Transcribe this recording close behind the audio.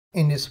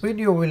In this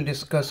video, we'll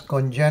discuss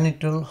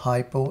congenital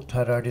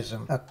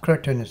hypothyroidism, a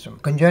cretinism.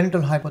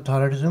 Congenital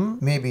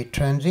hypothyroidism may be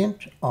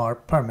transient or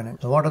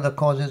permanent. So what are the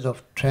causes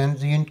of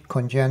transient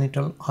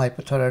congenital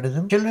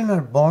hypothyroidism? Children are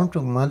born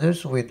to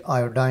mothers with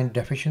iodine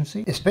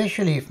deficiency,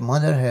 especially if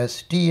mother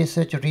has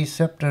TSH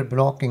receptor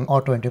blocking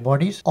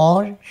autoantibodies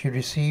or she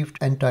received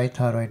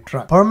antithyroid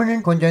drug.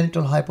 Permanent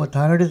congenital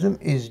hypothyroidism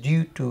is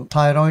due to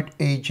thyroid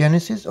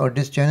agenesis or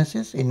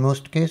dysgenesis in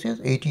most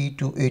cases, 80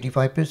 to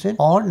 85%,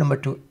 or number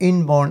 2,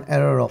 inborn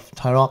error of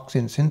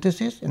thyroxine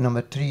synthesis, and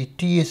number 3,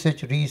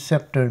 TSH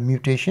receptor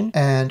mutation,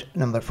 and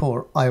number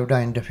 4,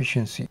 iodine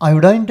deficiency.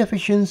 Iodine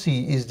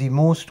deficiency is the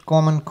most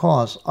common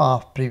cause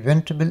of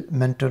preventable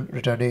mental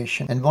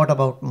retardation. And what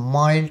about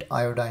mild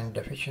iodine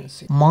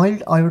deficiency?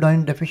 Mild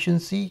iodine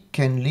deficiency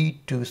can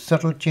lead to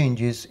subtle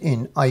changes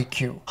in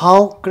IQ.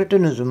 How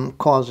cretinism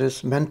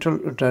causes mental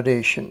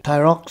retardation?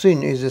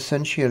 Thyroxine is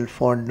essential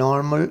for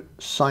normal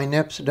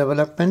synapse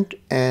development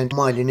and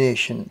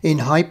myelination. In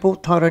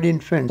hypothyroid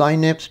infants,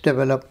 synapse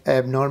develop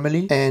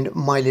abnormally and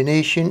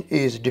myelination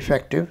is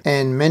defective,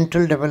 and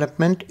mental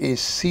development is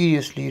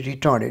seriously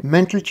retarded.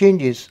 Mental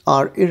changes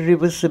are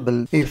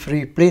irreversible if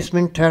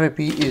replacement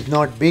therapy is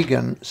not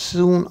begun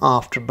soon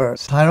after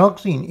birth.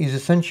 Thyroxine is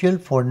essential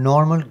for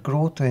normal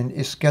growth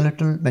and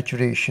skeletal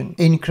maturation.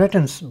 In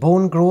cretins,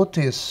 bone growth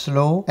is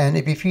slow and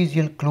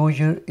epiphyseal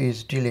closure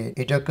is delayed.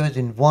 It occurs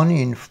in 1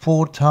 in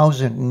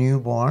 4,000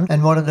 newborns.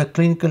 And what are the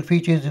clinical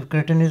features of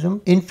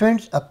cretinism?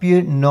 Infants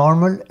appear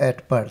normal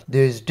at birth.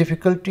 There is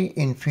difficulty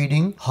in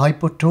feeding,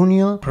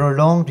 hypotonia,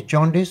 prolonged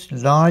jaundice,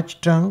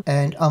 large tongue,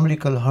 and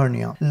umbilical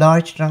hernia.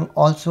 Large tongue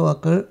also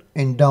occur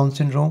in Down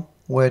syndrome,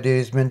 where there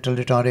is mental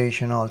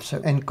retardation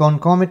also. And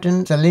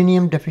concomitant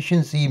selenium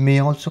deficiency may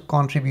also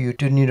contribute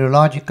to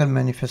neurological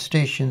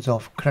manifestations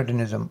of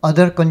cretinism.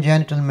 Other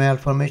congenital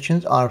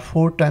malformations are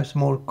 4 times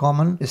more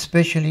common,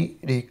 especially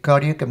the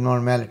cardiac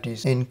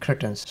abnormalities in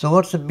cretins. So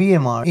what's the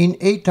BMR? In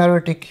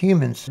athyrotic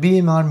humans,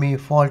 BMR may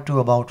fall to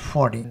about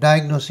 40.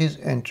 Diagnosis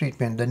and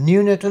treatment. The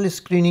neonatal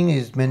screening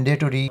is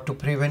mandatory to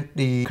prevent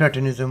the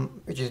cretinism,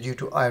 which is due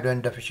to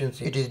iodine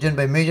deficiency. It is done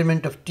by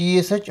measurement of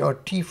TSH or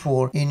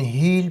T4 in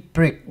heel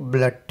prick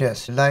blood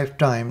test.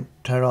 Lifetime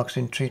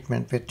thyroxine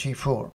treatment with T4.